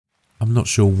I'm not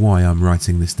sure why I'm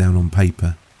writing this down on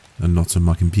paper and not on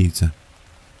my computer.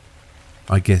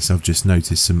 I guess I've just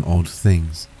noticed some odd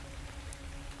things.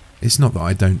 It's not that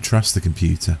I don't trust the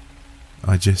computer,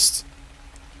 I just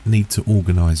need to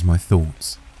organise my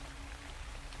thoughts.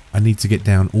 I need to get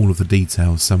down all of the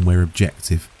details somewhere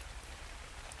objective.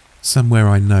 Somewhere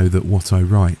I know that what I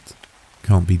write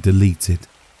can't be deleted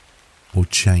or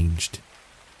changed.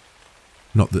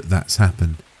 Not that that's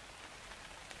happened.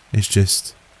 It's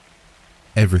just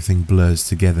everything blurs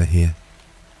together here,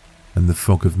 and the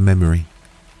fog of memory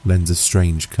lends a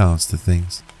strange cast to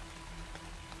things.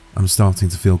 I'm starting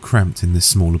to feel cramped in this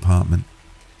small apartment.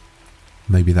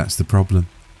 Maybe that's the problem.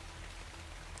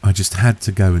 I just had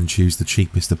to go and choose the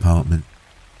cheapest apartment,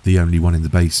 the only one in the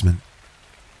basement.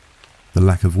 The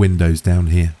lack of windows down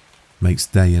here makes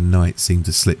day and night seem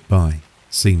to slip by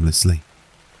seamlessly.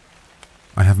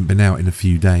 I haven't been out in a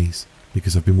few days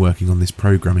because I've been working on this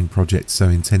programming project so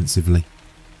intensively.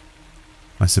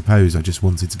 I suppose I just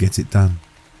wanted to get it done.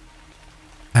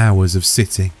 Hours of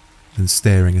sitting and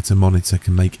staring at a monitor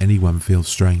can make anyone feel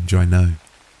strange, I know.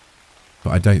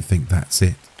 But I don't think that's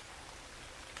it.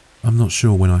 I'm not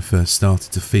sure when I first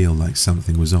started to feel like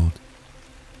something was odd.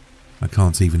 I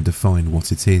can't even define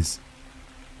what it is.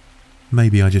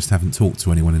 Maybe I just haven't talked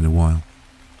to anyone in a while.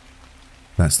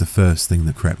 That's the first thing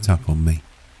that crept up on me.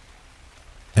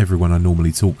 Everyone I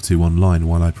normally talk to online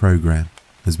while I program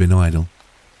has been idle,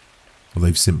 or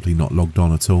they've simply not logged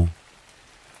on at all.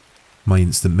 My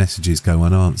instant messages go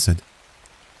unanswered.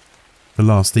 The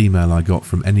last email I got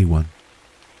from anyone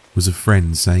was a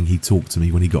friend saying he talked to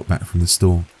me when he got back from the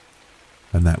store,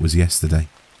 and that was yesterday.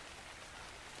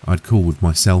 I'd call with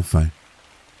my cell phone,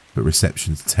 but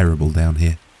reception's terrible down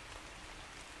here.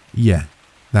 Yeah,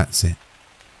 that's it.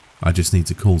 I just need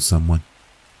to call someone.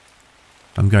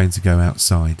 I'm going to go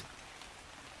outside.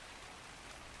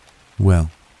 Well,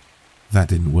 that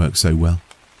didn't work so well.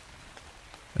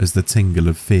 As the tingle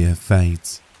of fear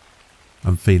fades,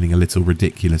 I'm feeling a little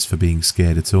ridiculous for being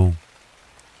scared at all.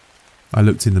 I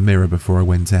looked in the mirror before I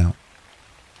went out,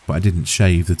 but I didn't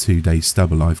shave the 2-day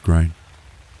stubble I've grown.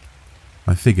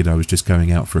 I figured I was just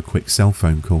going out for a quick cell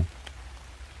phone call.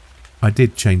 I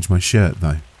did change my shirt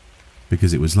though,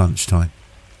 because it was lunchtime,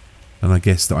 and I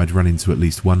guessed that I'd run into at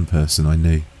least one person I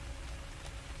knew.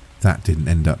 That didn't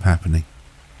end up happening.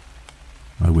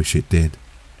 I wish it did.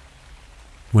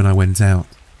 When I went out,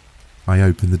 I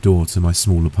opened the door to my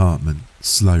small apartment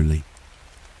slowly.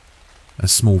 A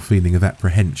small feeling of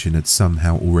apprehension had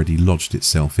somehow already lodged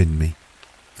itself in me,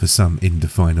 for some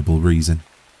indefinable reason.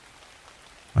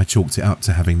 I chalked it up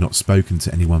to having not spoken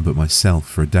to anyone but myself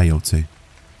for a day or two.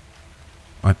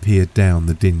 I peered down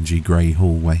the dingy grey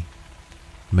hallway,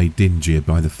 made dingier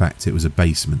by the fact it was a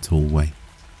basement hallway.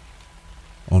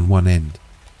 On one end,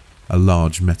 a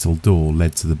large metal door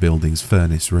led to the building's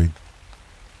furnace room.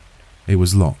 It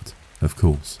was locked, of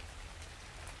course.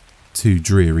 2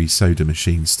 dreary soda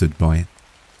machines stood by it.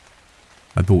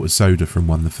 I bought a soda from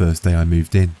one the first day I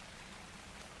moved in,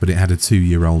 but it had a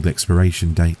 2-year-old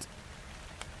expiration date.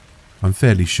 I'm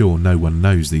fairly sure no one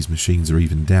knows these machines are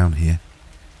even down here,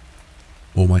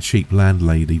 or my cheap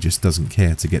landlady just doesn't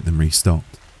care to get them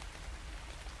restocked.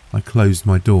 I closed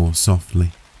my door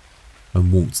softly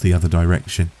and walked the other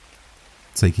direction,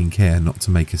 taking care not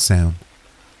to make a sound.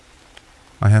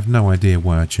 I have no idea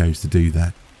why I chose to do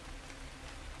that,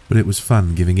 but it was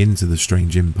fun giving in to the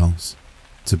strange impulse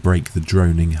to break the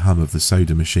droning hum of the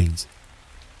soda machines,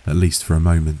 at least for a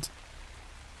moment.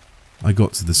 I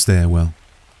got to the stairwell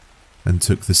and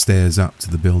took the stairs up to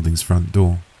the building's front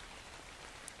door.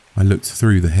 I looked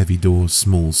through the heavy door's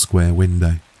small square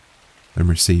window and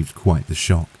received quite the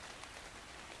shock.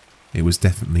 It was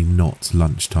definitely not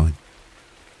lunchtime.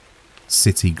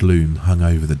 City gloom hung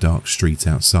over the dark street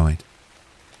outside,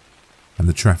 and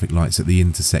the traffic lights at the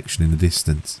intersection in the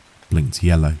distance blinked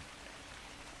yellow.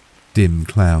 Dim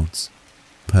clouds,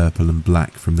 purple and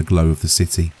black from the glow of the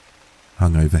city,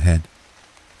 hung overhead.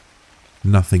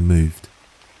 Nothing moved,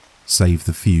 save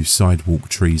the few sidewalk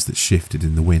trees that shifted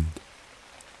in the wind.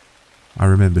 I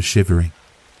remember shivering,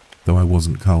 though I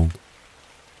wasn't cold.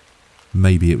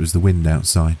 Maybe it was the wind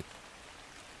outside.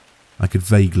 I could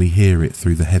vaguely hear it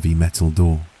through the heavy metal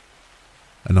door,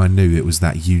 and I knew it was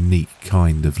that unique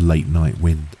kind of late-night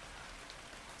wind.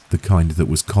 The kind that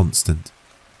was constant,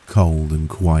 cold and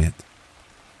quiet,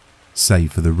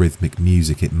 save for the rhythmic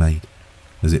music it made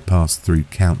as it passed through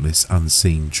countless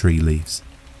unseen tree leaves.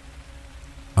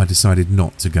 I decided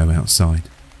not to go outside.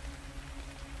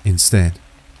 Instead,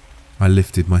 I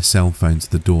lifted my cell phone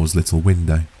to the door's little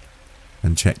window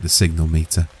and checked the signal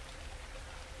meter.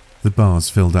 The bars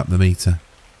filled up the meter,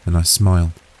 and I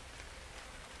smiled.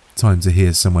 Time to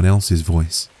hear someone else's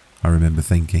voice, I remember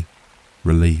thinking,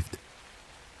 relieved.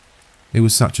 It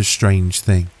was such a strange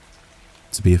thing,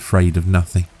 to be afraid of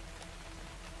nothing.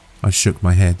 I shook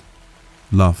my head,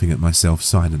 laughing at myself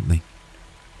silently.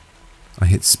 I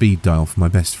hit speed dial for my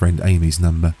best friend Amy's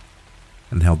number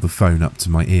and held the phone up to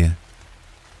my ear.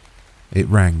 It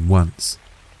rang once,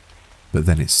 but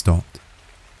then it stopped.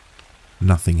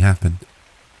 Nothing happened.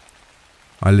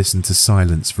 I listened to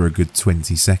silence for a good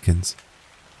 20 seconds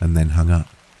and then hung up.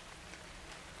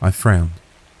 I frowned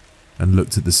and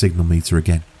looked at the signal meter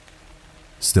again.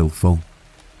 Still full.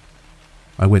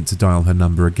 I went to dial her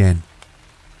number again,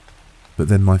 but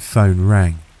then my phone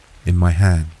rang in my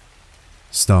hand,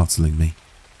 startling me.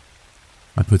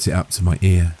 I put it up to my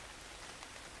ear.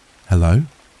 "Hello?"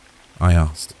 I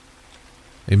asked,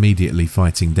 immediately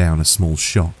fighting down a small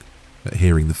shock at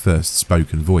hearing the first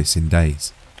spoken voice in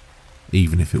days,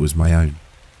 even if it was my own.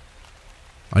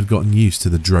 I'd gotten used to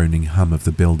the droning hum of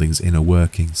the building's inner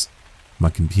workings, my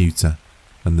computer,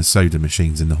 and the soda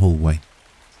machines in the hallway.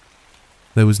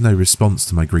 There was no response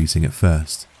to my greeting at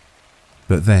first,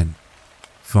 but then,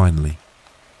 finally,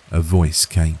 a voice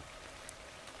came.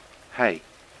 "Hey,"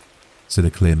 said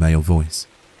a clear male voice,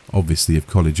 obviously of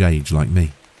college age like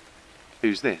me.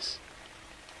 "Who's this?"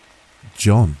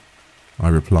 "John," I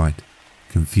replied,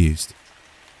 confused.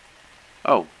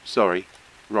 "Oh, sorry,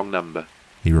 wrong number,"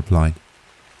 he replied,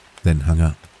 then hung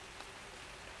up.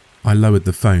 I lowered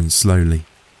the phone slowly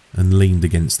and leaned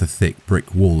against the thick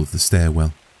brick wall of the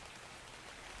stairwell.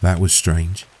 That was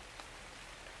strange.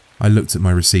 I looked at my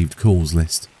received calls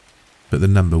list, but the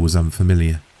number was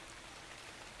unfamiliar.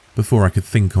 Before I could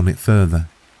think on it further,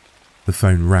 the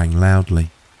phone rang loudly,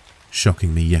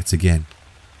 shocking me yet again.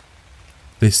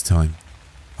 This time,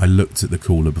 I looked at the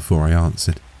caller before I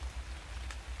answered.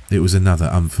 It was another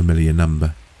unfamiliar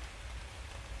number.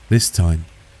 This time,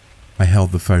 I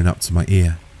held the phone up to my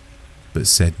ear, but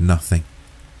said nothing.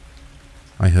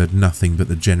 I heard nothing but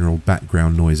the general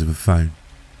background noise of a phone.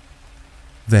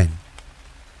 Then,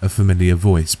 a familiar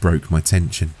voice broke my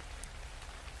tension.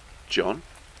 "John?"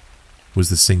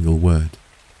 was the single word,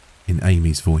 in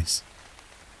Amy's voice.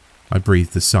 I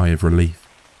breathed a sigh of relief.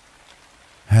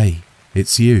 "Hey,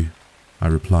 it's you," I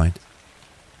replied.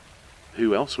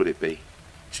 "Who else would it be?"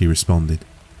 she responded.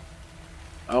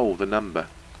 "Oh, the number.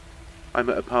 I'm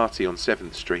at a party on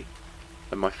 7th Street,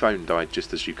 and my phone died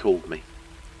just as you called me.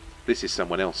 This is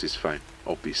someone else's phone,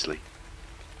 obviously."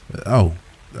 "Oh,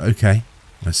 okay,"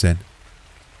 I said.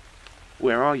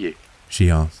 "Where are you?" she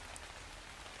asked.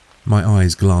 My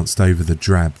eyes glanced over the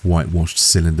drab whitewashed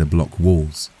cylinder block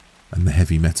walls and the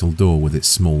heavy metal door with its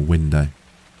small window.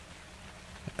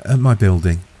 "At my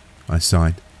building," I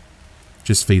sighed,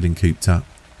 just feeling cooped up.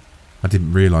 I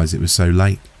didn't realise it was so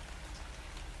late.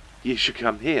 "You should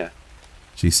come here,"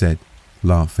 she said,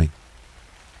 laughing.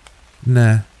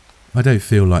 "Nah, I don't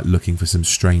feel like looking for some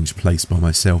strange place by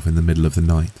myself in the middle of the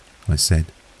night," I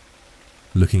said,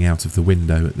 looking out of the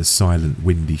window at the silent,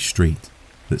 windy street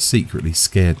that secretly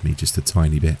scared me just a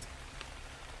tiny bit.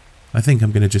 "I think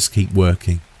I'm going to just keep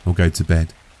working or go to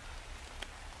bed."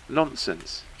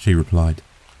 "Nonsense," she replied.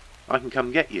 "I can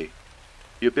come get you.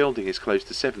 Your building is close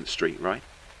to 7th Street, right?"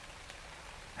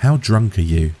 "How drunk are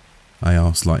you?" I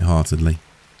asked light-heartedly.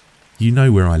 "You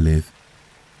know where I live."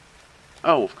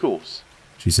 "Oh, of course,"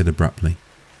 she said abruptly.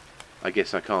 "I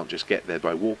guess I can't just get there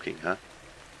by walking, huh?"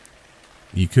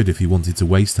 "You could if you wanted to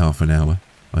waste half an hour,"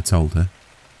 I told her.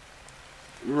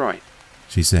 "Right,"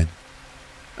 she said.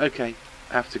 "Okay,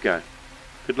 have to go.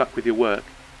 Good luck with your work."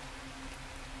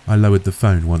 I lowered the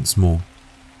phone once more,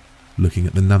 looking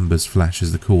at the numbers flash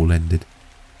as the call ended.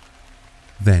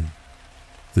 Then,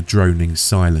 the droning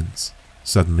silence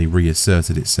suddenly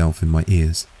reasserted itself in my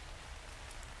ears.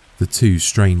 The two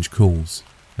strange calls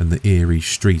and the eerie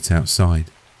street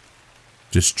outside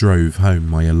just drove home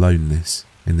my aloneness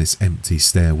in this empty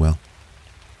stairwell.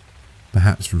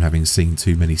 Perhaps from having seen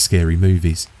too many scary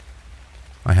movies,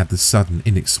 I had the sudden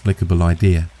inexplicable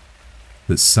idea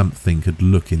that something could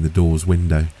look in the door's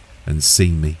window and see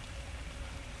me.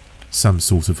 Some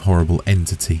sort of horrible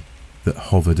entity that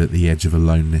hovered at the edge of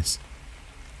aloneness,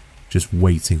 just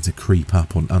waiting to creep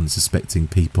up on unsuspecting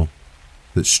people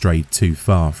that strayed too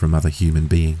far from other human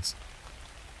beings.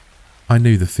 I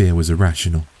knew the fear was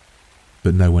irrational,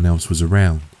 but no one else was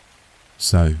around,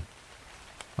 so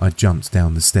I jumped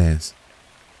down the stairs,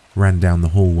 ran down the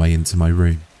hallway into my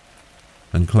room,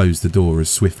 and closed the door as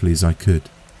swiftly as I could,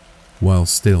 while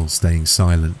still staying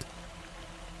silent.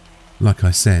 Like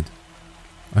I said,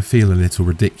 I feel a little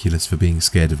ridiculous for being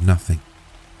scared of nothing,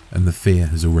 and the fear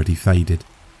has already faded.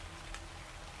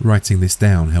 Writing this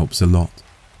down helps a lot.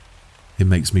 It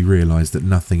makes me realise that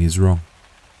nothing is wrong,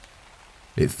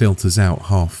 It filters out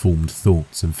half-formed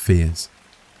thoughts and fears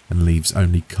and leaves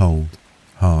only cold,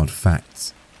 hard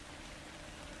facts.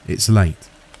 It's late.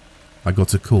 I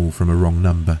got a call from a wrong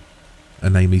number,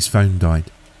 and Amy's phone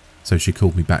died, so she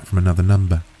called me back from another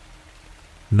number.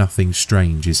 Nothing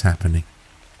strange is happening.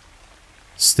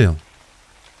 Still,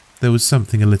 there was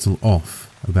something a little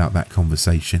off about that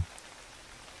conversation.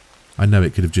 I know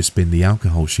it could have just been the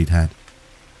alcohol she'd had.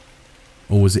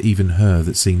 Or was it even her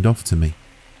that seemed off to me?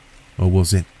 Or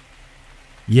was it?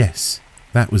 Yes,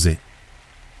 that was it.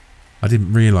 I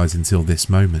didn't realise until this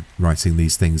moment, writing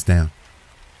these things down.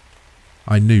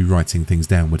 I knew writing things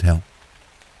down would help.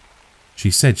 She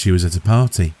said she was at a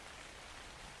party,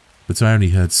 but I only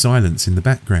heard silence in the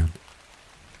background.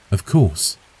 Of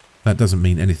course, that doesn't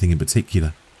mean anything in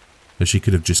particular, as she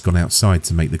could have just gone outside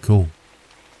to make the call.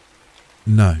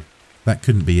 No, that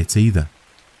couldn't be it either.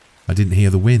 I didn't hear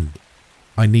the wind.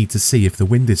 I need to see if the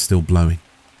wind is still blowing.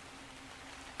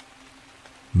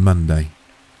 Monday.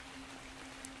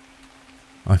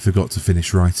 I forgot to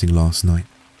finish writing last night.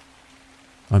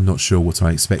 I'm not sure what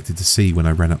I expected to see when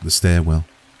I ran up the stairwell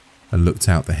and looked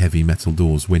out the heavy metal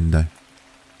door's window.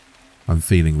 I'm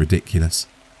feeling ridiculous.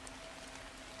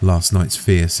 Last night's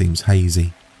fear seems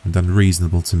hazy and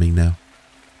unreasonable to me now.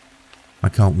 I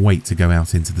can't wait to go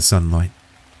out into the sunlight.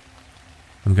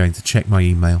 I'm going to check my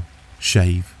email,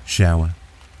 shave, shower,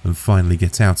 and finally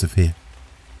get out of here.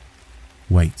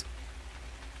 Wait.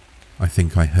 I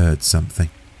think I heard something.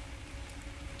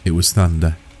 It was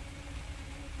thunder.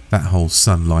 That whole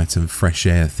sunlight and fresh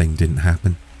air thing didn't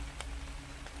happen.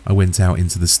 I went out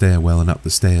into the stairwell and up the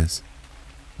stairs,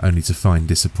 only to find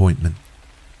disappointment.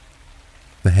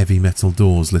 The heavy metal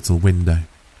door's little window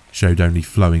showed only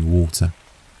flowing water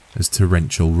as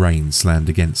torrential rain slammed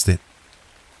against it.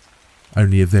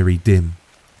 Only a very dim,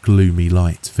 gloomy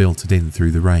light filtered in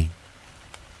through the rain,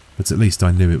 but at least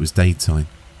I knew it was daytime,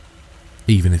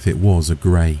 even if it was a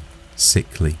grey,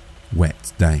 sickly,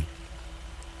 wet day.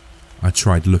 I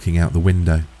tried looking out the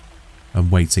window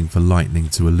and waiting for lightning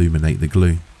to illuminate the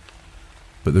gloom,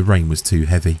 but the rain was too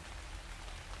heavy,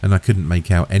 and I couldn't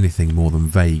make out anything more than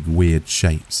vague, weird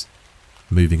shapes,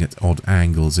 moving at odd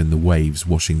angles in the waves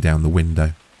washing down the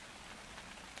window.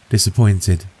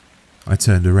 Disappointed, I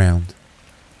turned around,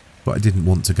 but I didn't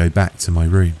want to go back to my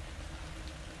room.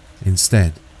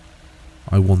 Instead,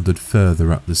 I wandered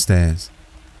further up the stairs,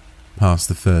 past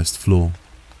the first floor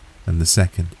and the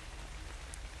second.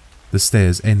 The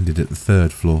stairs ended at the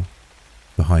third floor,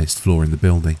 the highest floor in the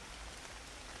building.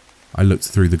 I looked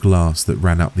through the glass that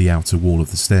ran up the outer wall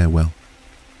of the stairwell,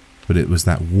 but it was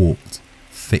that warped,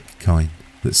 thick kind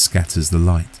that scatters the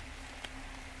light.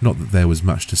 Not that there was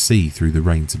much to see through the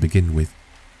rain to begin with.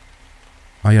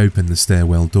 I opened the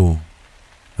stairwell door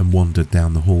and wandered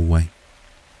down the hallway.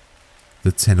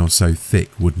 The 10 or so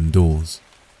thick wooden doors,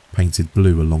 painted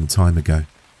blue a long time ago,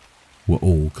 were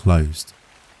all closed.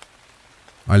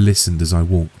 I listened as I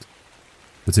walked,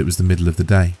 but it was the middle of the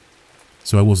day,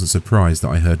 so I wasn't surprised that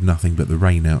I heard nothing but the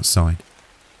rain outside.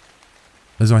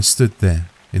 As I stood there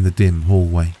in the dim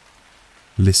hallway,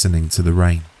 listening to the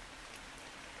rain,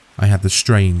 I had the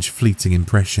strange, fleeting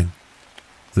impression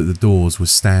that the doors were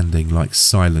standing like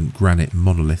silent granite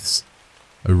monoliths,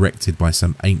 erected by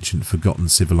some ancient forgotten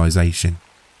civilization,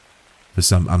 for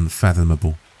some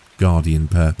unfathomable, guardian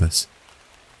purpose.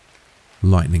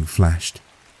 Lightning flashed,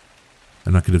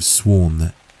 and I could have sworn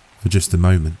that, for just a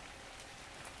moment,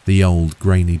 the old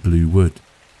grainy blue wood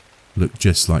looked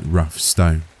just like rough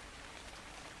stone.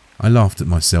 I laughed at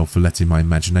myself for letting my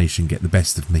imagination get the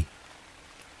best of me.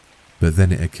 But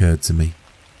then it occurred to me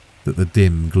that the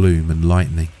dim gloom and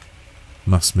lightning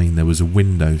must mean there was a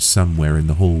window somewhere in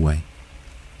the hallway.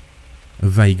 A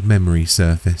vague memory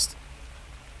surfaced,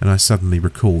 and I suddenly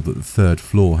recalled that the third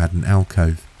floor had an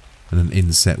alcove and an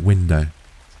inset window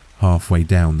halfway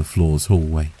down the floor's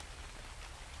hallway.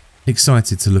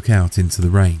 Excited to look out into the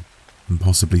rain and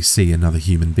possibly see another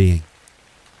human being,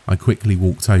 I quickly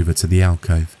walked over to the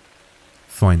alcove,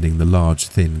 finding the large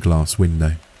thin glass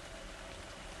window.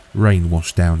 Rain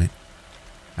washed down it,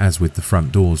 as with the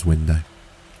front door's window,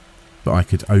 but I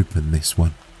could open this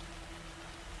one.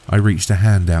 I reached a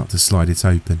hand out to slide it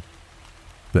open,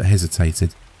 but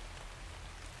hesitated.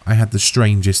 I had the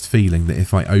strangest feeling that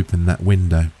if I opened that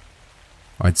window,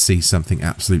 I'd see something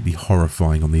absolutely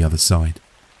horrifying on the other side.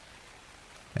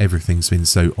 Everything's been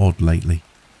so odd lately.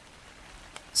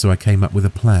 So I came up with a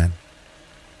plan,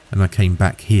 and I came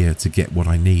back here to get what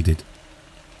I needed.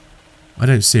 I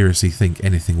don't seriously think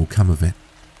anything will come of it,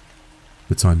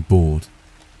 but I'm bored,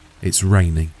 it's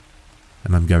raining,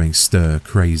 and I'm going stir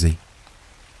crazy.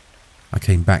 I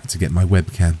came back to get my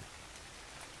webcam.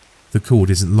 The cord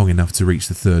isn't long enough to reach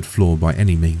the 3rd floor by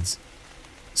any means,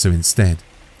 so instead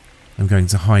I'm going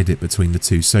to hide it between the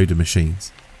 2 soda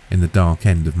machines in the dark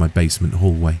end of my basement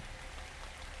hallway.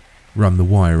 Run the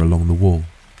wire along the wall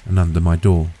and under my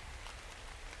door,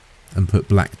 and put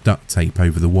black duct tape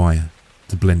over the wire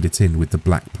to blend it in with the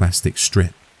black plastic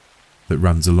strip that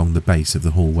runs along the base of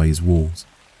the hallway's walls.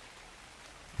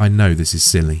 I know this is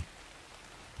silly,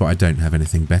 but I don't have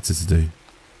anything better to do.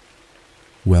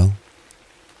 Well,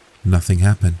 nothing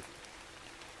happened.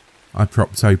 I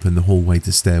propped open the hallway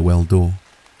to stairwell door,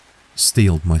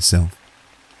 steeled myself,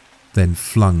 then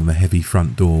flung the heavy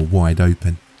front door wide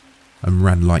open and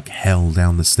ran like hell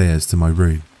down the stairs to my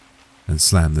room and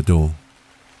slammed the door.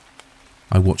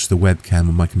 I watched the webcam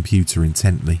on my computer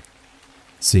intently,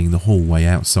 seeing the hallway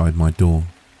outside my door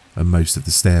and most of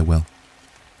the stairwell.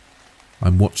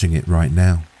 I'm watching it right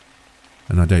now,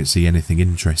 and I don't see anything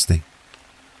interesting.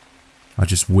 I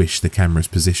just wish the camera's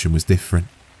position was different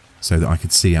so that I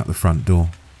could see out the front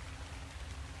door.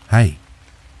 Hey,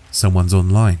 someone's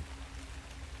online.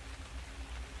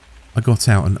 I got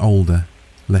out an older,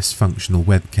 less functional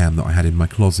webcam that I had in my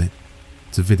closet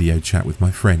to video chat with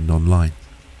my friend online.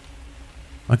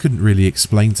 I couldn't really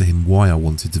explain to him why I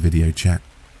wanted to video chat,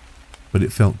 but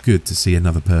it felt good to see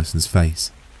another person's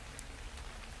face.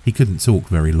 He couldn't talk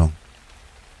very long,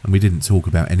 and we didn't talk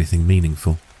about anything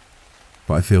meaningful,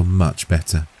 but I feel much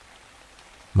better.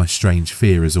 My strange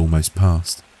fear is almost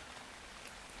past.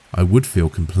 I would feel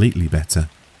completely better,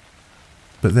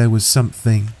 but there was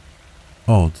something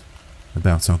odd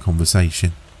about our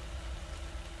conversation.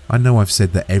 I know I've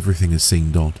said that everything has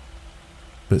seemed odd,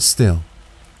 but still,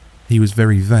 he was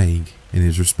very vague in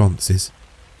his responses.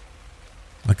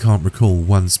 I can't recall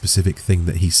one specific thing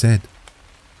that he said.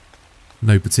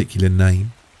 No particular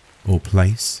name, or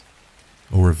place,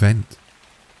 or event.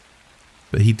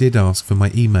 But he did ask for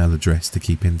my email address to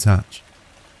keep in touch.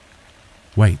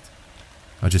 Wait,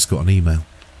 I just got an email.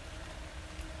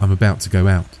 I'm about to go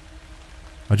out.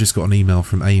 I just got an email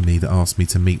from Amy that asked me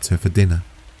to meet her for dinner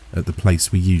at the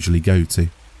place we usually go to.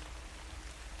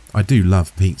 I do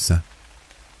love pizza,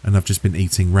 and I've just been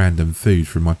eating random food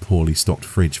from my poorly stocked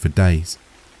fridge for days,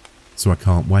 so I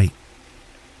can't wait.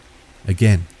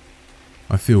 Again,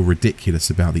 I feel ridiculous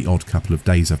about the odd couple of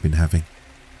days I've been having.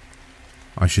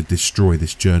 I should destroy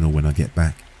this journal when I get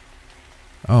back.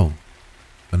 Oh,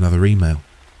 another email.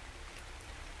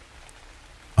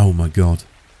 Oh my God,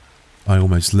 I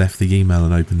almost left the email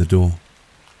and opened the door.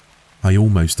 I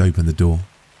almost opened the door,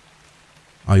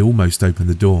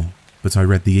 but I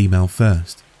read the email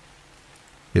first.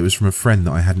 It was from a friend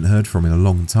that I hadn't heard from in a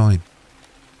long time,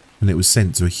 and it was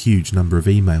sent to a huge number of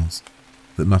emails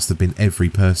that must have been every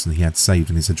person he had saved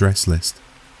in his address list.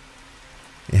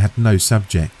 It had no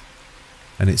subject,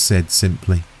 and it said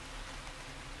simply,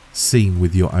 "Seen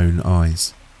with your own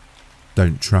eyes.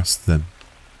 Don't trust them,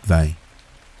 they."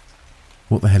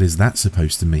 What the hell is that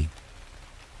supposed to mean?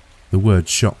 The words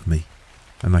shock me,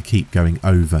 and I keep going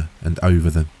over and over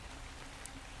them.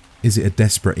 Is it a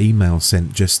desperate email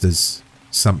sent just as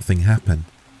something happened?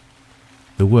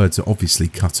 The words are obviously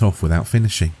cut off without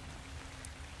finishing.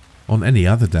 On any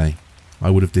other day, I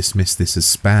would have dismissed this as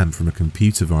spam from a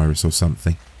computer virus or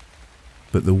something.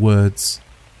 But the words,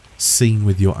 "seen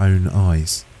with your own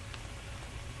eyes."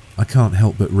 I can't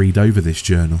help but read over this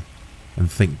journal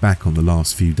and think back on the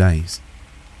last few days,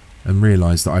 and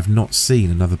realise that I've not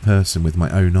seen another person with my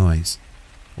own eyes,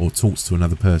 or talked to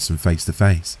another person face to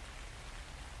face.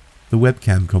 The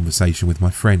webcam conversation with my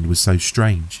friend was so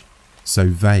strange, so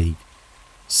vague,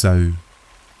 so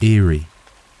eerie,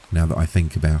 now that I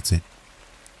think about it.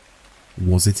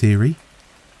 Was it eerie?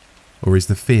 Or is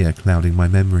the fear clouding my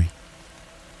memory?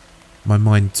 My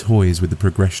mind toys with the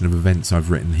progression of events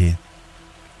I've written here,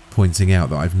 pointing out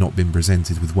that I've not been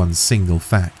presented with one single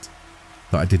fact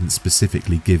that I didn't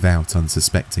specifically give out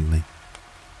unsuspectingly.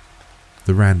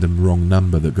 The random wrong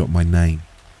number that got my name,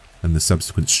 and the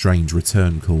subsequent strange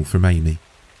return call from Amy,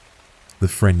 the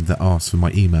friend that asked for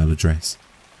my email address.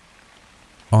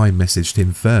 I messaged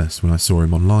him first when I saw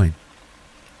him online,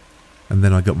 and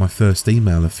then I got my first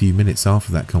email a few minutes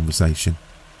after that conversation.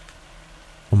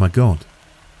 Oh my God,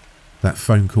 that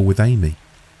phone call with Amy.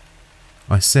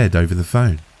 I said over the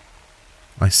phone.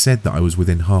 I said that I was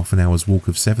within half an hour's walk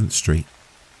of 7th Street.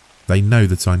 They know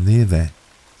that I'm near there.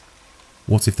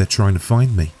 What if they're trying to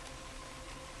find me?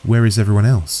 Where is everyone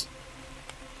else?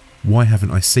 Why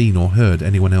haven't I seen or heard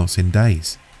anyone else in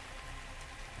days?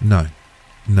 No.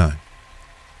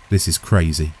 This is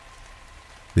crazy.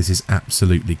 This is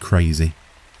absolutely crazy.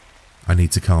 I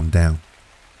need to calm down.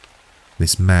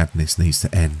 This madness needs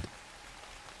to end.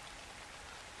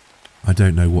 I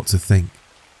don't know what to think.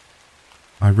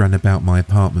 I ran about my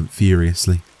apartment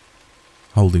furiously,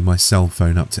 holding my cell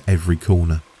phone up to every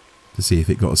corner to see if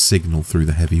it got a signal through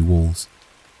the heavy walls.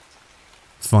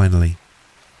 Finally,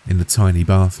 in the tiny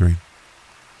bathroom,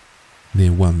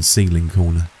 near one ceiling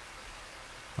corner,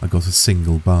 I got a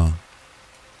single bar.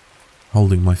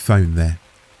 Holding my phone there,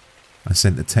 I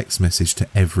sent a text message to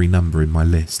every number in my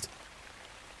list,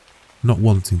 not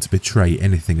wanting to betray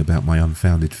anything about my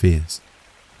unfounded fears.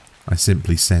 I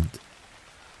simply sent,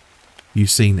 "You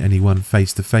seen anyone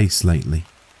face to face lately?"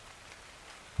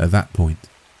 At that point,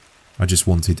 I just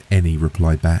wanted any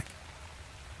reply back.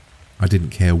 I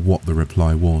didn't care what the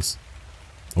reply was,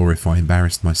 or if I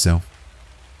embarrassed myself.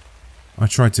 I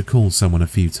tried to call someone a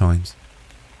few times,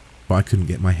 but I couldn't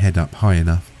get my head up high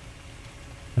enough,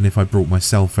 and if I brought my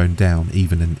cell phone down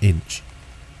even an inch,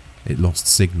 it lost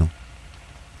signal.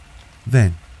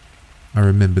 Then, I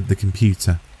remembered the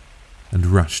computer and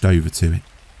rushed over to it,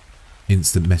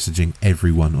 instant messaging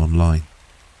everyone online.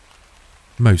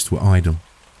 Most were idle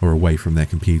or away from their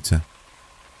computer.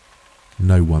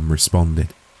 No one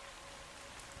responded.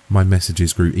 My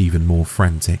messages grew even more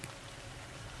frantic,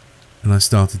 and I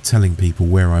started telling people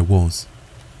where I was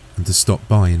and to stop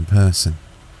by in person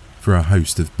for a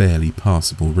host of barely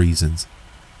passable reasons.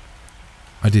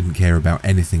 I didn't care about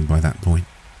anything by that point.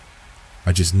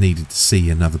 I just needed to see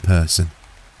another person.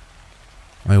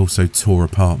 I also tore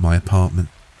apart my apartment,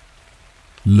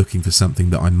 looking for something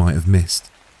that I might have missed,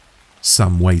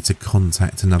 some way to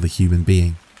contact another human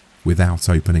being without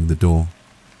opening the door.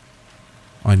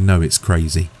 I know it's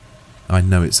crazy. I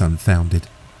know it's unfounded.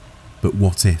 But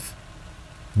what if?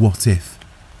 What if?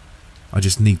 I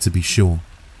just need to be sure.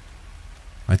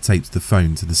 I taped the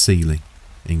phone to the ceiling,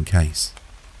 in case.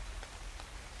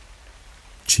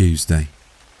 Tuesday.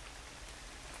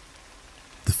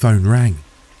 The phone rang.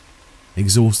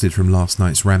 Exhausted from last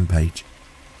night's rampage,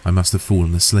 I must have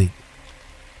fallen asleep.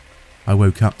 I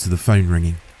woke up to the phone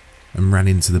ringing and ran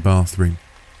into the bathroom,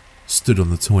 stood on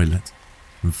the toilet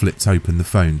and flipped open the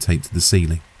phone taped to the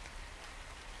ceiling.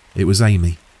 It was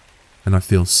Amy, and I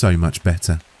feel so much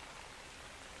better.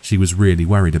 She was really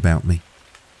worried about me,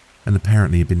 and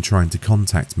apparently had been trying to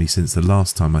contact me since the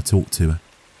last time I talked to her.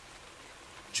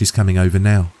 She's coming over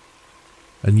now,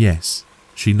 and yes,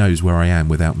 she knows where I am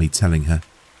without me telling her.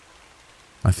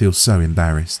 I feel so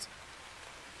embarrassed.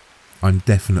 I'm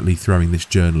definitely throwing this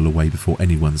journal away before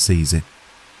anyone sees it.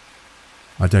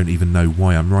 I don't even know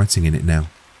why I'm writing in it now.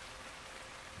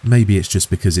 Maybe it's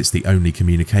just because it's the only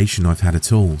communication I've had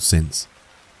at all since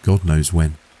God knows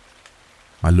when.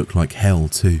 I look like hell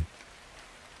too.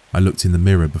 I looked in the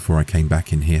mirror before I came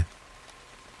back in here.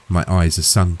 My eyes are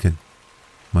sunken,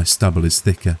 my stubble is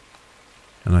thicker,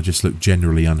 and I just look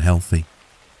generally unhealthy.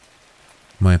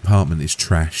 My apartment is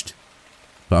trashed,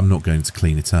 but I'm not going to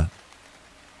clean it up.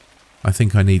 I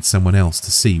think I need someone else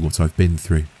to see what I've been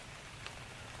through.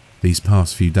 These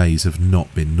past few days have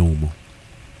not been normal.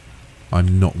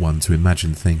 I'm not one to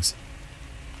imagine things.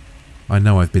 I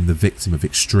know I've been the victim of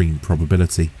extreme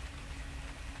probability.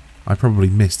 I probably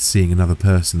missed seeing another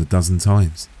person a dozen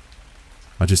times.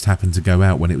 I just happened to go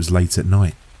out when it was late at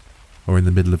night, or in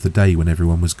the middle of the day when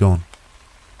everyone was gone.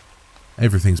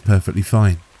 Everything's perfectly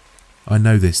fine. I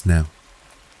know this now.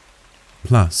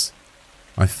 Plus,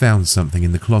 I found something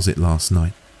in the closet last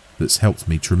night that's helped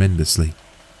me tremendously.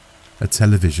 A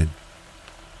television.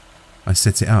 I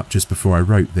set it up just before I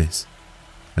wrote this,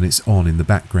 and it's on in the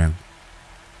background.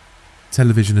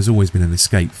 Television has always been an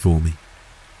escape for me,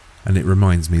 and it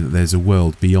reminds me that there's a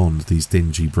world beyond these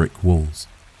dingy brick walls.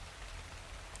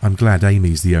 I'm glad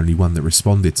Amy's the only one that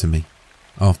responded to me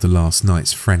after last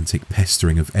night's frantic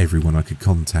pestering of everyone I could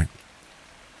contact.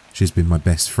 She's been my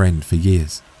best friend for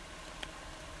years.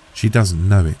 She doesn't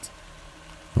know it,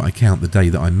 but I count the day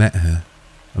that I met her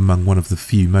among one of the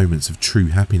few moments of true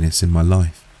happiness in my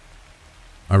life.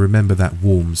 I remember that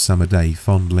warm summer day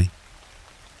fondly.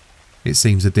 It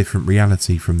seems a different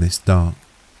reality from this dark,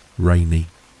 rainy,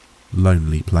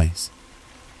 lonely place.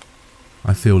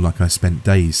 I feel like I spent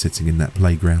days sitting in that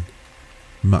playground,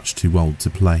 much too old to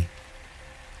play,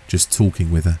 just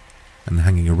talking with her and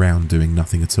hanging around doing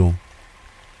nothing at all.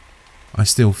 I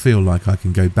still feel like I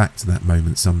can go back to that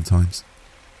moment sometimes,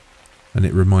 and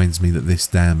it reminds me that this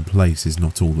damn place is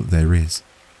not all that there is.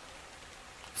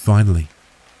 Finally,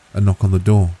 a knock on the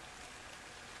door.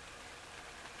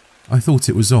 I thought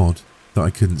it was odd that I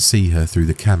couldn't see her through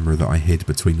the camera that I hid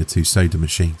between the two soda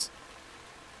machines.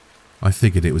 I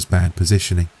figured it was bad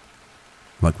positioning,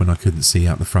 like when I couldn't see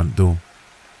out the front door.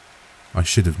 I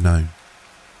should have known.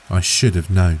 I should have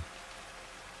known.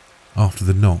 After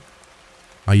the knock,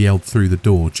 I yelled through the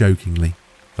door jokingly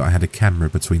that I had a camera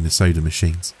between the soda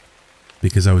machines.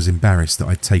 because I was embarrassed that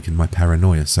I'd taken my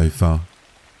paranoia so far.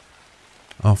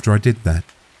 After I did that,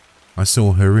 I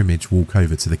saw her image walk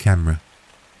over to the camera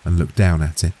and look down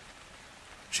at it.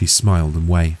 She smiled and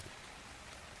waved.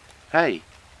 "Hey,"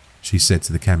 she said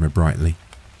to the camera brightly,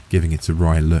 giving it a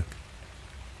wry look.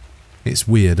 "It's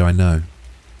weird, I know,"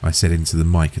 I said into the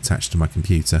mic attached to my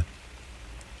computer.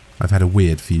 "I've had a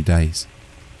weird few days."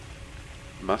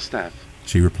 "Must have,"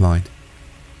 she replied.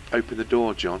 "Open the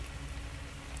door, John."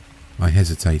 I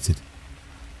hesitated.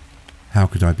 How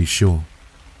could I be sure?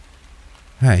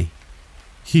 "Hey,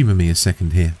 humour me a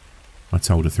second here," I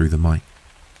told her through the mic.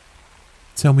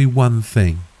 "Tell me one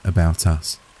thing about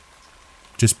us.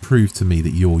 Just prove to me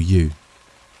that you're you."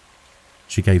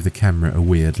 She gave the camera a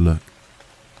weird look.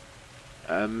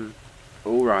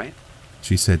 All right,"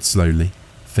 she said slowly,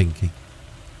 thinking.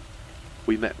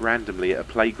 "We met randomly at a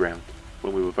playground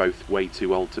when we were both way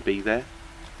too old to be there."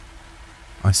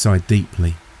 I sighed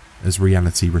deeply as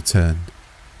reality returned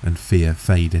and fear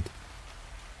faded.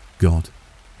 God,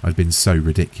 I'd been so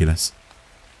ridiculous.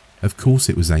 Of course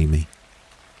it was Amy.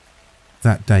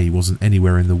 That day wasn't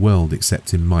anywhere in the world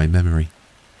except in my memory.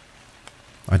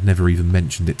 I'd never even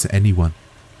mentioned it to anyone.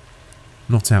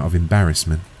 Not out of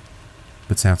embarrassment,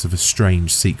 but out of a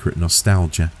strange secret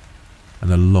nostalgia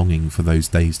and a longing for those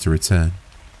days to return.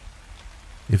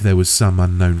 If there was some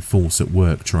unknown force at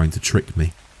work trying to trick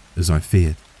me, as I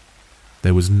feared,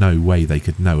 there was no way they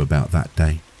could know about that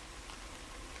day.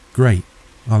 "Great,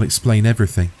 I'll explain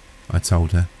everything," I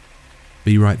told her.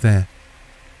 "Be right there."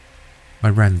 I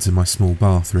ran to my small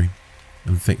bathroom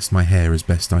and fixed my hair as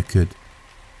best I could.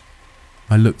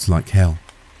 I looked like hell,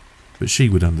 but she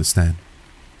would understand.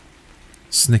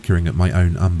 Snickering at my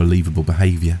own unbelievable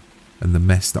behaviour and the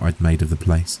mess that I'd made of the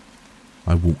place,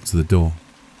 I walked to the door.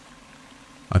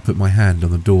 I put my hand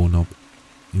on the doorknob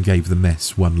and gave the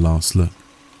mess one last look.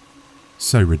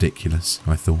 So ridiculous,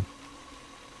 I thought.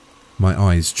 My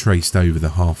eyes traced over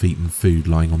the half-eaten food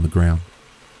lying on the ground,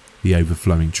 the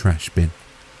overflowing trash bin,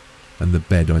 and the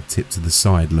bed I'd tipped to the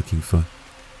side looking for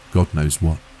God knows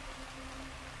what.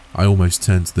 I almost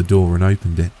turned to the door and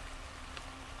opened it,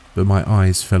 but my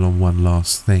eyes fell on one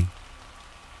last thing.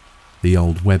 The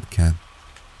old webcam,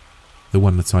 the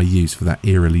one that I used for that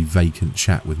eerily vacant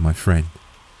chat with my friend.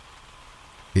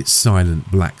 Its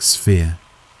silent black sphere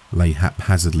lay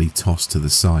haphazardly tossed to the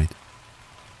side,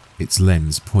 its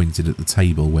lens pointed at the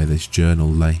table where this journal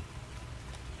lay.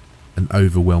 An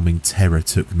overwhelming terror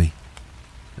took me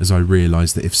as I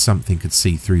realised that if something could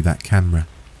see through that camera,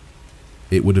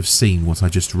 it would have seen what I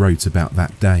just wrote about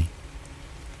that day.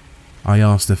 I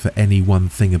asked her for any one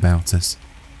thing about us,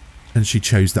 and she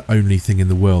chose the only thing in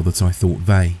the world that I thought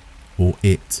they, or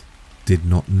it, did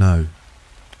not know.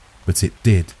 But it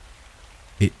did.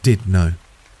 It did know.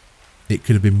 It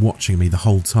could have been watching me the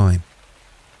whole time.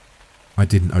 I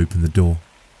didn't open the door.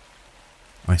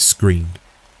 I screamed.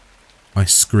 I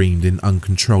screamed in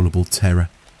uncontrollable terror.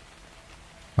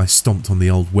 I stomped on the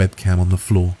old webcam on the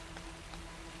floor.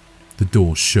 The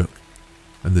door shook,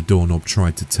 and the doorknob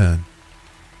tried to turn,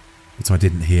 but I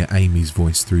didn't hear Amy's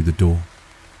voice through the door.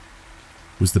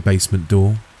 Was the basement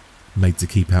door, made to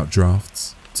keep out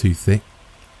drafts, too thick?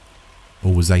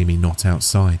 Or was Amy not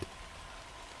outside?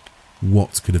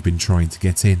 What could have been trying to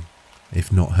get in,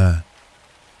 if not her?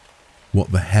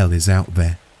 What the hell is out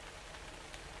there?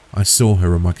 I saw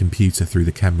her on my computer through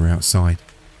the camera outside.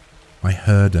 I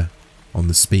heard her on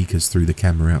the speakers through the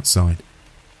camera outside.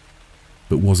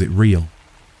 But was it real?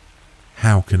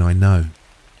 How can I know?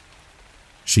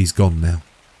 She's gone now.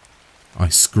 I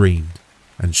screamed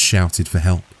and shouted for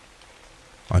help.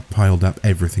 I piled up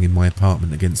everything in my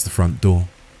apartment against the front door.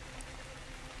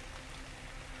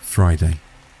 Friday.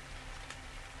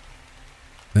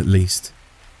 At least,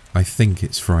 I think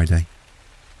it's Friday.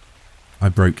 I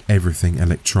broke everything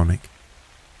electronic.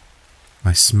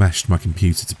 I smashed my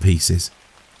computer to pieces.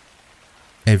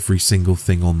 Every single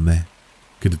thing on there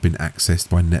could have been accessed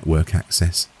by network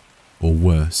access, or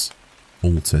worse,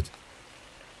 altered.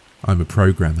 I'm a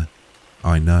programmer,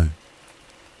 I know.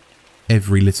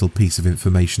 Every little piece of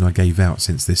information I gave out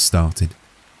since this started,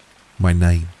 my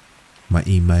name, my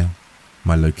email,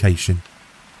 my location,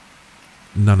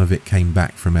 none of it came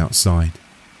back from outside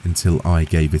until I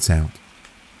gave it out.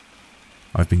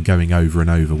 I've been going over and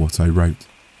over what I wrote.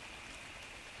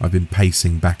 I've been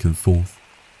pacing back and forth,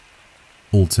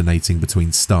 alternating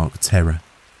between stark terror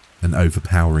and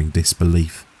overpowering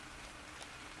disbelief.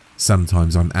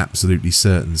 Sometimes I'm absolutely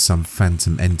certain some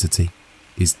phantom entity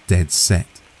is dead set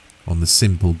on the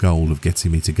simple goal of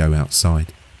getting me to go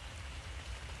outside.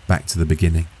 Back to the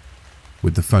beginning,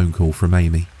 with the phone call from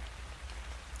Amy.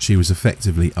 She was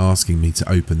effectively asking me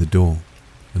to open the door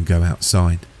and go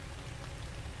outside.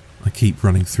 I keep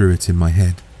running through it in my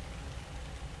head.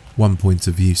 One point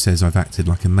of view says I've acted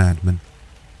like a madman,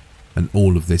 and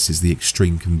all of this is the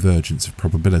extreme convergence of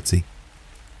probability.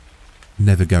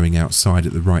 Never going outside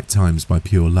at the right times by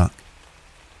pure luck.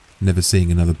 Never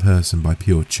seeing another person by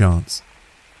pure chance.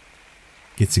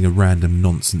 Getting a random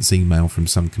nonsense email from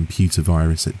some computer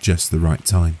virus at just the right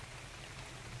time.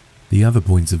 The other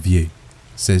point of view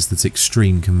says that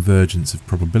extreme convergence of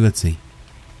probability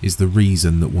is the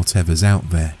reason that whatever's out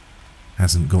there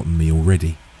hasn't gotten me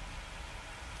already.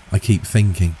 I keep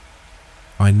thinking,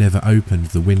 I never opened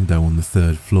the window on the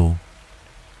 3rd floor.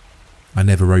 I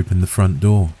never opened the front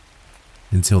door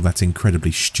until that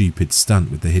incredibly stupid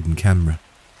stunt with the hidden camera,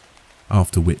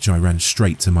 after which I ran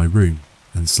straight to my room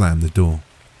and slammed the door.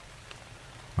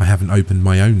 I haven't opened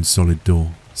my own solid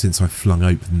door since I flung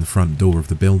open the front door of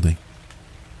the building.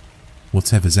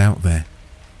 Whatever's out there,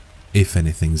 if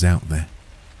anything's out there,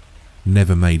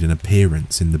 never made an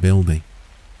appearance in the building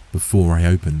before I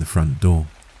opened the front door.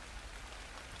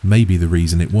 Maybe the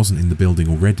reason it wasn't in the building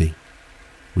already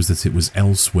was that it was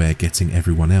elsewhere getting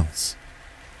everyone else,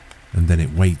 and then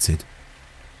it waited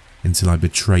until I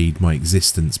betrayed my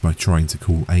existence by trying to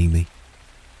call Amy.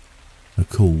 A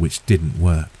call which didn't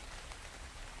work,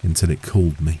 until it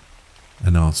called me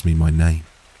and asked me my name.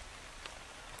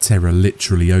 Terror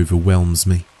literally overwhelms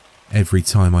me every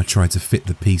time I try to fit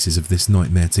the pieces of this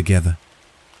nightmare together.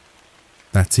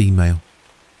 That email,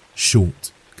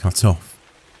 short, cut off.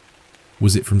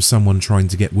 Was it from someone trying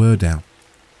to get word out?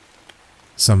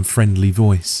 Some friendly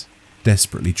voice,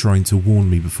 desperately trying to warn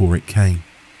me before it came.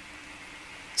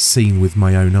 Seen with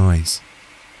my own eyes.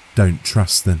 Don't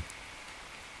trust them.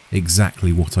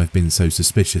 Exactly what I've been so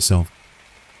suspicious of.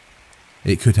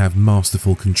 It could have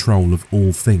masterful control of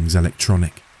all things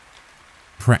electronic,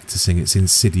 practicing its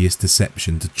insidious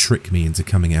deception to trick me into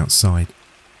coming outside.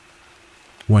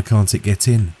 Why can't it get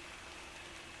in?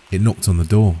 It knocked on the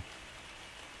door.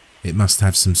 It must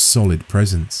have some solid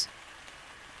presence.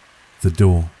 The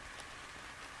door.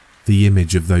 The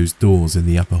image of those doors in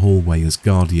the upper hallway as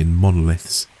guardian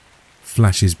monoliths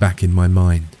flashes back in my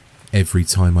mind every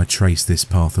time I trace this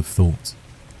path of thought.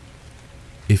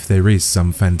 If there is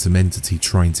some phantom entity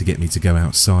trying to get me to go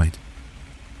outside,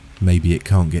 maybe it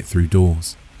can't get through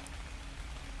doors.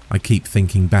 I keep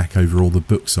thinking back over all the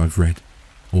books I've read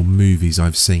or movies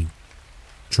I've seen,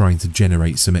 trying to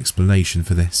generate some explanation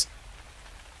for this.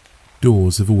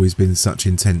 Doors have always been such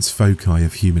intense foci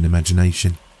of human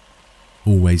imagination,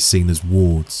 always seen as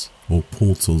wards or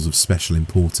portals of special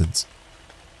importance.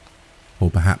 Or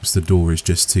perhaps the door is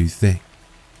just too thick.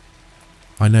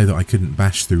 I know that I couldn't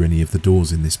bash through any of the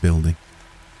doors in this building,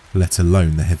 let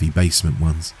alone the heavy basement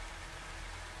ones.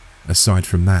 Aside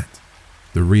from that,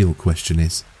 the real question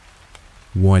is,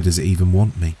 why does it even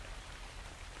want me?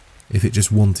 If it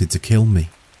just wanted to kill me,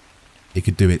 it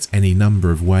could do it any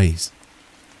number of ways,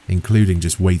 including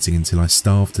just waiting until I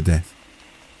starve to death.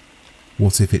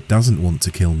 What if it doesn't want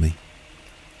to kill me?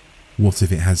 What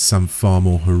if it has some far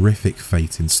more horrific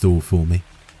fate in store for me?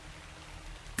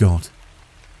 God,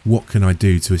 what can I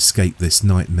do to escape this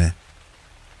nightmare?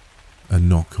 A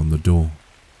knock on the door.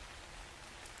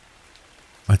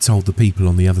 I told the people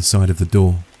on the other side of the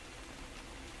door,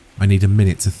 I need a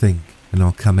minute to think and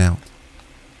I'll come out.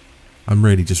 I'm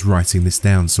really just writing this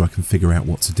down so I can figure out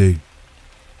what to do.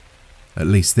 At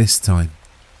least this time,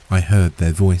 I heard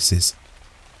their voices.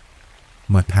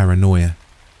 My paranoia,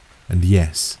 and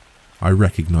yes, I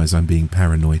recognise I'm being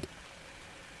paranoid,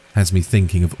 has me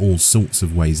thinking of all sorts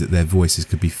of ways that their voices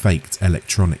could be faked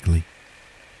electronically.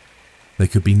 They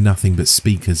could be nothing but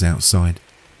speakers outside,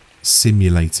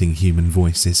 simulating human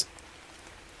voices.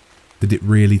 Did it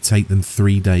really take them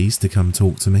 3 days to come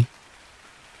talk to me?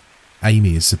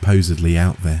 Amy is supposedly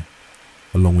out there,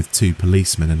 along with 2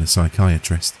 policemen and a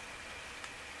psychiatrist.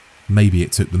 Maybe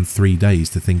it took them 3 days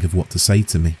to think of what to say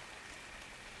to me.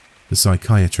 The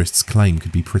psychiatrist's claim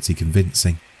could be pretty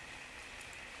convincing.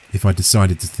 If I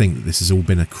decided to think that this has all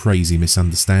been a crazy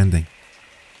misunderstanding,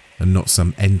 and not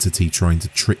some entity trying to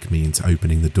trick me into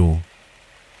opening the door.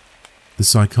 The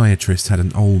psychiatrist had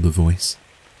an older voice,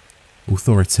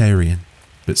 authoritarian,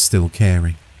 but still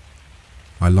caring.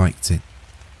 I liked it.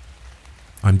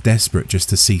 I'm desperate just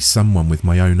to see someone with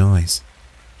my own eyes.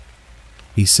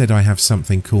 He said I have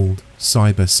something called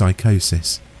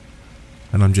cyber-psychosis,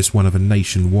 and I'm just one of a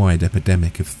nationwide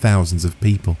epidemic of thousands of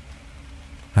people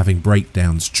having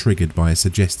breakdowns triggered by a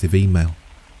suggestive email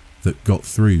that got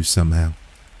through somehow.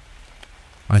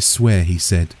 I swear he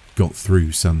said got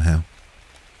through somehow.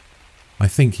 I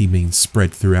think he means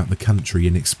spread throughout the country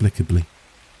inexplicably,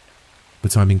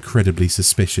 but I'm incredibly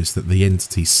suspicious that the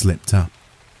entity slipped up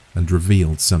and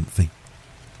revealed something.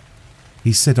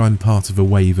 He said I'm part of a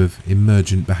wave of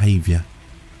emergent behaviour,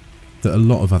 that a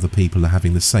lot of other people are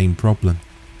having the same problem,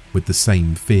 with the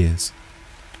same fears,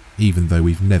 even though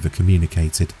we've never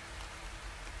communicated.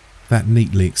 That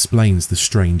neatly explains the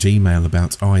strange email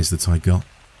about eyes that I got.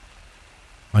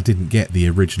 I didn't get the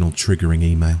original triggering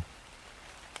email.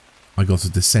 I got a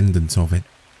descendant of it.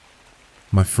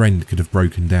 My friend could have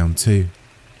broken down too,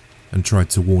 and tried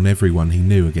to warn everyone he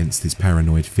knew against his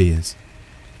paranoid fears.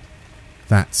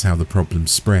 That's how the problem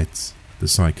spreads, the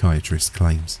psychiatrist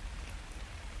claims.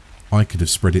 I could have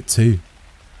spread it too,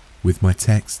 with my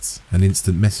texts and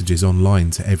instant messages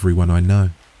online to everyone I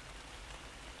know.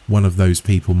 One of those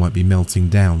people might be melting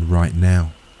down right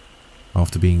now,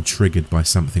 after being triggered by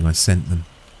something I sent them.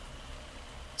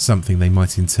 Something they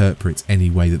might interpret any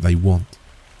way that they want.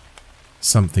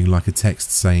 Something like a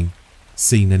text saying,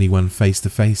 "Seen anyone face to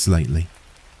face lately?"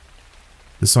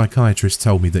 The psychiatrist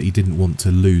told me that he didn't want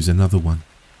to lose another one,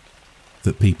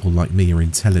 that people like me are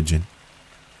intelligent,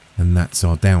 and that's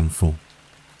our downfall.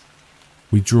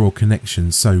 We draw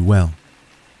connections so well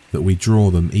that we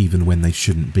draw them even when they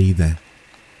shouldn't be there.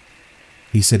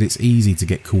 He said it's easy to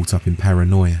get caught up in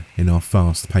paranoia in our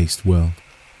fast-paced world,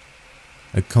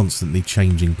 a constantly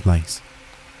changing place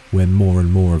where more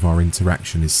and more of our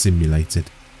interaction is simulated.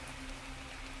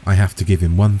 I have to give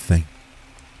him one thing.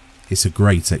 It's a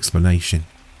great explanation.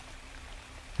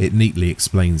 It neatly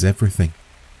explains everything.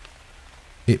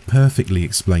 It perfectly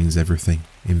explains everything,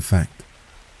 in fact.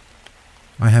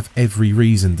 I have every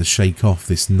reason to shake off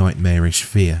this nightmarish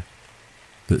fear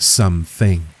that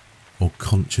something or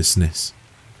consciousness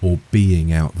or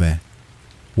being out there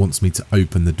wants me to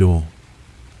open the door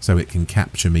so it can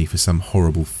capture me for some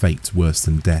horrible fate worse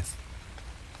than death.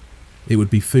 It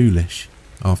would be foolish,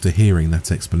 after hearing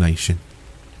that explanation,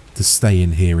 to stay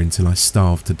in here until I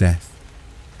starve to death,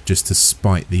 just to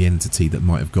spite the entity that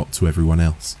might have got to everyone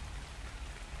else.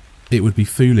 It would be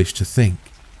foolish to think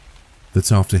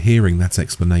that after hearing that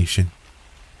explanation,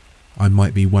 I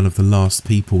might be one of the last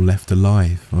people left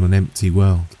alive on an empty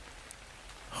world,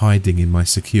 hiding in my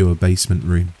secure basement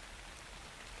room,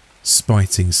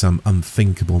 spiting some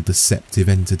unthinkable deceptive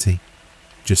entity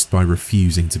just by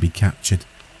refusing to be captured.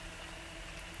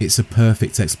 It's a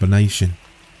perfect explanation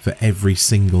for every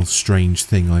single strange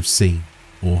thing I've seen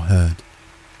or heard,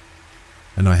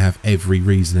 and I have every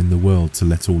reason in the world to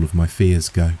let all of my fears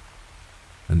go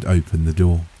and open the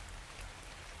door.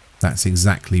 That's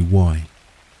exactly why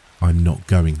I'm not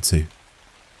going to.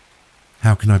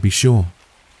 How can I be sure?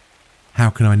 How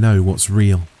can I know what's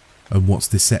real and what's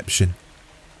deception?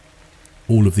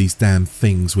 All of these damn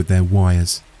things with their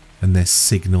wires and their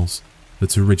signals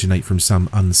that originate from some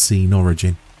unseen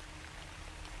origin.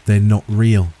 They're not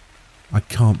real. I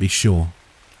can't be sure.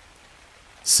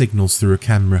 Signals through a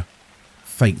camera,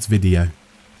 faked video,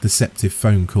 deceptive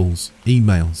phone calls,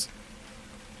 emails.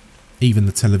 Even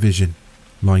the television,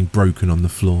 lying broken on the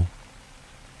floor.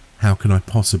 How can I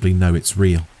possibly know it's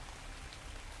real?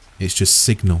 It's just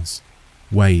signals,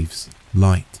 waves,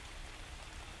 light.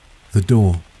 The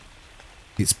door.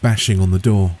 It's bashing on the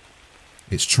door.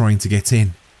 It's trying to get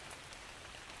in.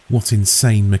 What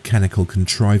insane mechanical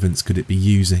contrivance could it be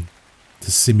using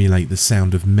to simulate the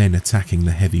sound of men attacking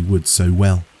the heavy wood so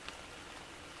well?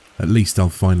 At least I'll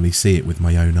finally see it with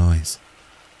my own eyes.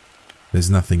 There's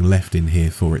nothing left in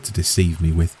here for it to deceive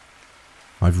me with.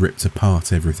 I've ripped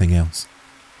apart everything else.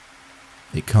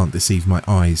 It can't deceive my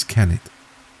eyes, can it?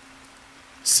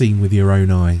 Seen with your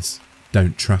own eyes,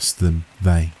 don't trust them,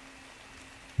 they.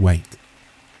 Wait.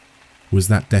 Was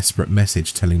that desperate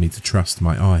message telling me to trust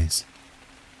my eyes?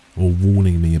 Or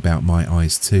warning me about my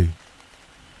eyes too?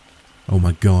 Oh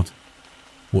my God,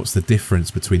 what's the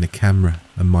difference between a camera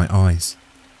and my eyes?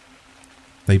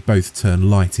 They both turn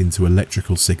light into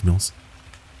electrical signals.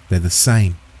 They're the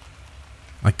same.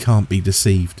 I can't be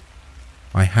deceived.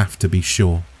 I have to be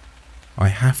sure. I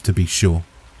have to be sure.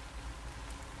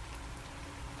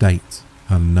 Date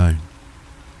unknown.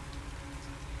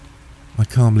 I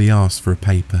calmly asked for a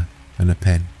paper and a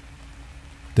pen,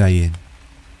 day in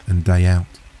and day out,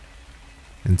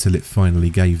 until it finally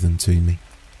gave them to me.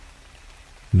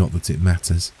 Not that it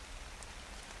matters.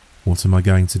 What am I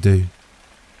going to do?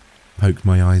 Poke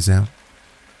my eyes out?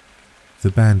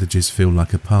 The bandages feel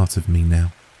like a part of me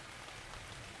now.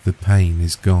 The pain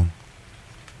is gone.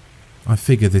 I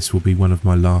figure this will be one of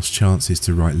my last chances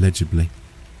to write legibly,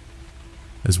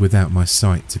 as without my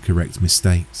sight to correct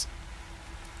mistakes,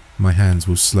 my hands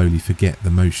will slowly forget the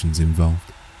motions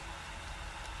involved.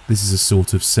 This is a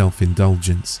sort of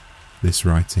self-indulgence, this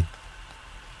writing.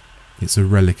 It's a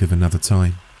relic of another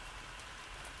time,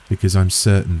 because I'm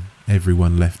certain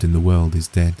everyone left in the world is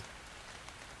dead,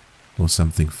 or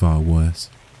something far worse.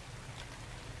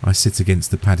 I sit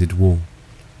against the padded wall,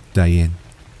 day in,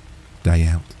 day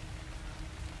out.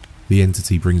 The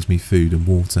entity brings me food and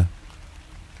water.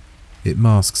 It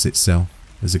masks itself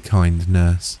as a kind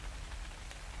nurse,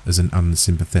 as an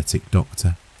unsympathetic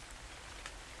doctor.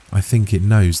 I think it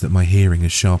knows that my hearing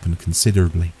has sharpened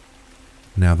considerably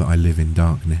now that I live in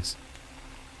darkness.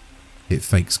 It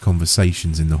fakes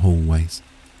conversations in the hallways,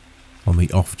 on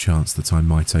the off chance that I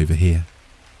might overhear.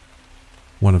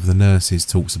 One of the nurses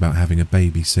talks about having a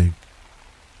baby soon.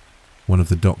 One of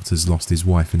the doctors lost his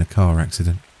wife in a car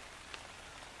accident.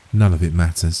 None of it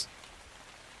matters.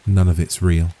 None of it's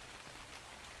real.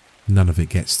 None of it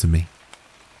gets to me.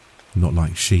 Not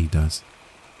like she does.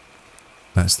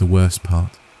 That's the worst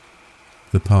part.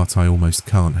 The part I almost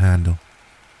can't handle.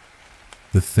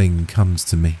 The thing comes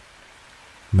to me,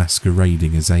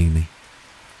 masquerading as Amy.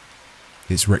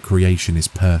 Its recreation is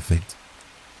perfect.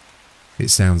 It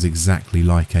sounds exactly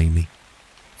like Amy,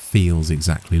 feels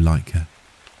exactly like her.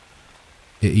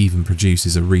 It even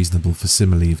produces a reasonable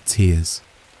facsimile of tears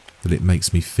that it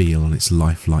makes me feel on its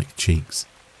lifelike cheeks.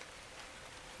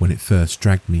 When it first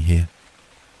dragged me here,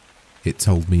 it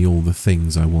told me all the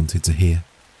things I wanted to hear.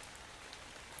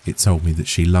 It told me that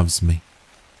she loves me,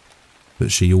 that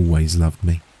she always loved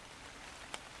me,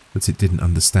 that it didn't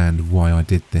understand why I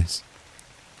did this,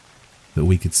 that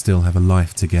we could still have a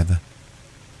life together.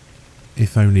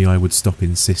 If only I would stop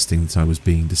insisting that I was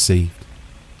being deceived.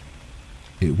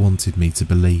 It wanted me to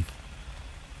believe.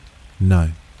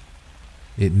 No,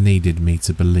 it needed me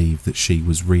to believe that she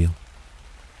was real.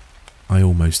 I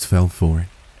almost fell for it.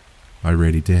 I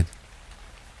really did.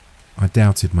 I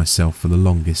doubted myself for the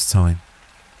longest time.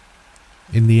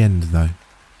 In the end, though,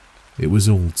 it was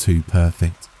all too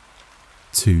perfect,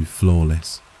 too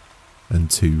flawless, and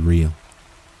too real.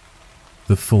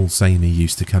 The false Amy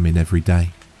used to come in every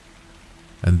day,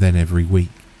 and then every week,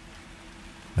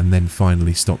 and then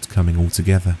finally stopped coming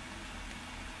altogether.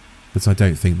 But I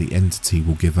don't think the entity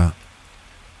will give up.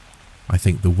 I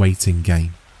think the waiting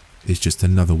game is just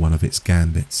another one of its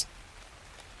gambits.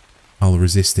 I'll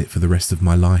resist it for the rest of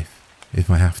my life, if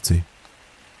I have to.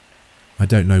 I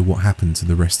don't know what happened to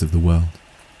the rest of the world,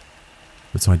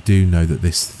 but I do know that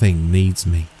this thing needs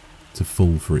me to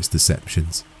fall for its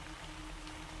deceptions.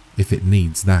 If it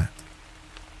needs that,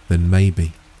 then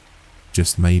maybe,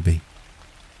 just maybe,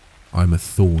 I'm a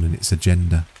thorn in its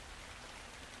agenda.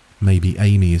 Maybe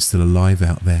Amy is still alive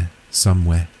out there,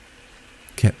 somewhere,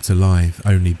 kept alive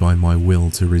only by my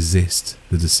will to resist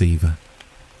the deceiver.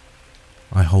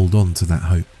 I hold on to that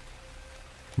hope,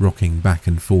 rocking back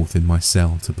and forth in my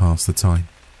cell to pass the time.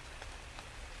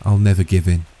 I'll never give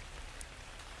in.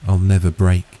 I'll never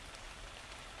break.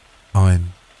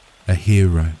 I'm a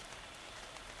hero.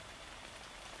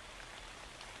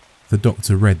 The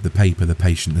doctor read the paper the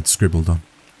patient had scribbled on.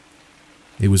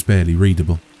 It was barely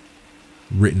readable,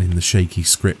 written in the shaky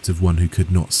script of one who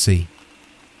could not see.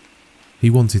 He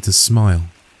wanted to smile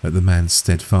at the man's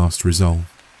steadfast resolve,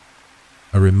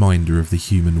 a reminder of the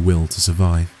human will to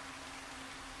survive.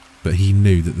 But he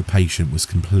knew that the patient was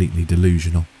completely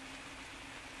delusional.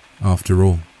 After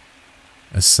all,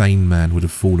 a sane man would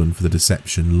have fallen for the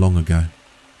deception long ago.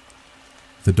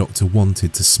 The doctor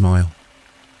wanted to smile.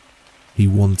 He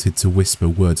wanted to whisper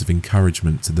words of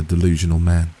encouragement to the delusional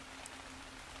man.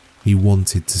 He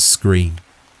wanted to scream,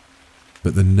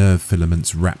 but the nerve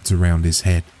filaments wrapped around his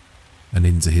head and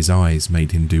into his eyes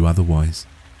made him do otherwise.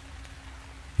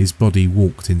 His body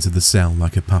walked into the cell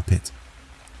like a puppet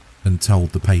and told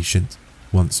the patient,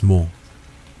 once more,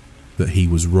 that he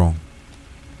was wrong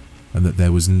and that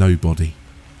there was nobody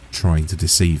trying to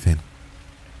deceive him.